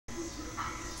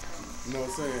You know what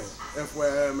I'm saying?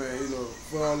 FYI, man, you know,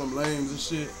 for all them lames and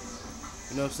shit.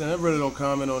 You know what I'm saying? I really don't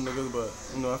comment on niggas, but,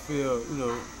 you know, I feel, you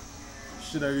know,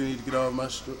 shit I really need to get off my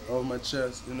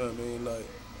chest, you know what I mean? Like,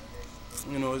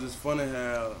 you know, it's just funny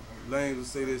how lames will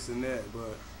say this and that,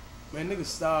 but, man, niggas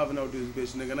starving out this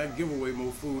bitch, nigga, and I give away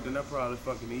more food than I probably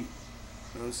fucking eat.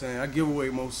 You know what I'm saying? I give away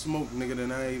more smoke, nigga,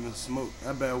 than I even smoke.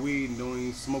 I buy weed and don't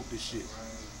even smoke this shit.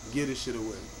 Get this shit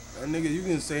away. And nigga, you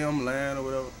can say I'm lying or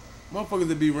whatever. Motherfuckers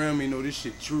that be around me know this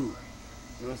shit true.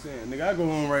 You know what I'm saying? Nigga, I go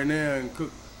home right now and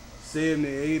cook 70,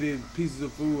 80 pieces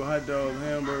of food, hot dogs,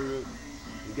 hamburgers,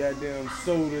 goddamn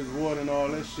sodas, water, and all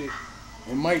that shit,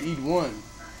 and might eat one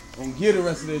and give the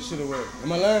rest of that shit away.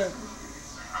 Am I lying?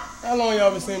 How long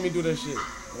y'all been seeing me do that shit?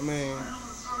 I mean,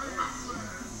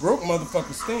 broke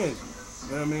motherfuckers stingy.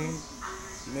 You know what I mean?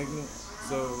 Nigga.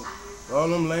 So, all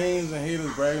them lanes and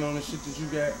haters bragging on the shit that you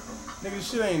got, nigga,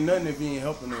 this shit ain't nothing if you ain't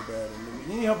helping nobody, nigga.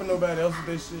 You ain't helping nobody else with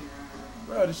that shit.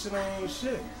 Bro, this shit ain't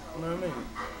shit. You know what I mean?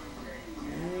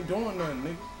 You ain't doing nothing,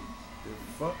 nigga. The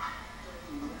fuck?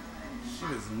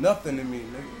 Shit is nothing to me,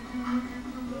 nigga. You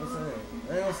know what I'm saying?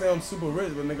 I ain't gonna say I'm super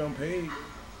rich, but nigga, I'm paid.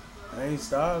 I ain't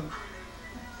starving.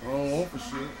 I don't want for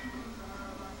shit.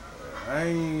 I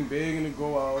ain't begging to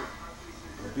go out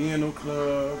or be in no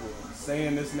club or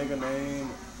saying this nigga name.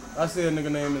 I say a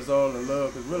nigga name is all in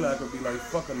love, cause really I could be like,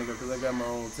 fuck a nigga, cause I got my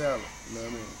own talent. You know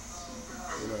what I mean?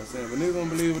 You know what I'm saying? But niggas don't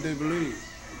believe what they believe.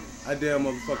 I dare a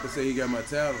motherfucker say he got my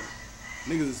talent.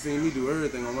 Niggas have seen me do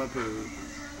everything on my page.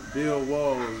 Build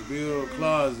walls, build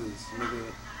closets, nigga.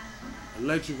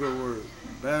 Electrical work,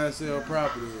 buy and sell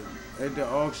property, at the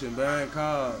auction, buying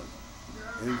cars,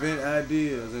 invent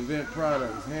ideas, invent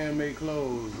products, handmade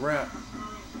clothes, rap,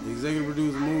 executive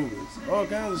produce movies, all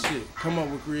kinds of shit. Come up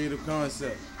with creative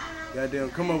concepts. Goddamn,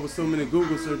 come up with so many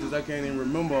Google searches I can't even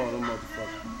remember all them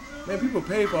motherfuckers. Man, people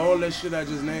pay for all that shit I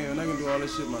just named, and I can do all that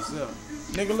shit myself.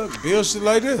 Nigga, look, build shit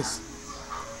like this.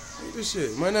 Look at this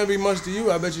shit. Might not be much to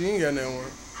you, I bet you ain't got that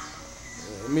one.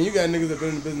 I mean, you got niggas that been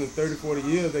in the business 30, 40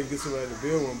 years, they can get somebody to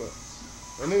build one, but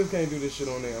niggas can't do this shit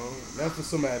on their own. Not for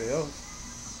somebody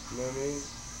else. You know what I mean?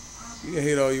 You can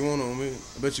hate all you want on me.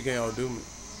 I bet you can't outdo me.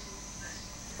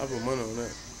 I put money on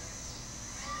that.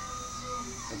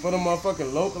 And for them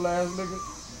motherfucking localized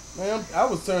niggas, man, I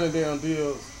was turning down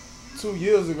deals 2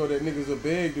 years ago that niggas are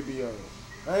beg to be on.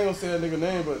 I ain't gonna say that nigga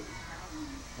name, but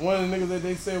one of the niggas that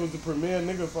they said was the premier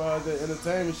nigga for all that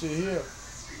entertainment shit here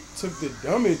took the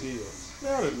dummy deal.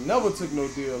 Man, I would never took no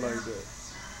deal like that.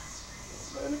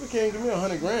 Man, nigga can't give me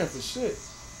 $100 grand for shit.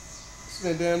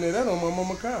 Spent damn near that on my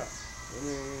mama car. I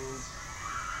mean,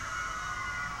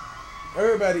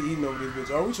 everybody eating over this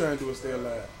bitch. All we trying to do is stay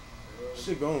alive.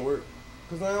 Shit gonna work.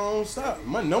 Cause I don't stop.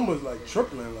 My numbers like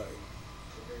tripling, like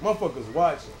motherfuckers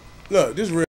watching. Look, this real.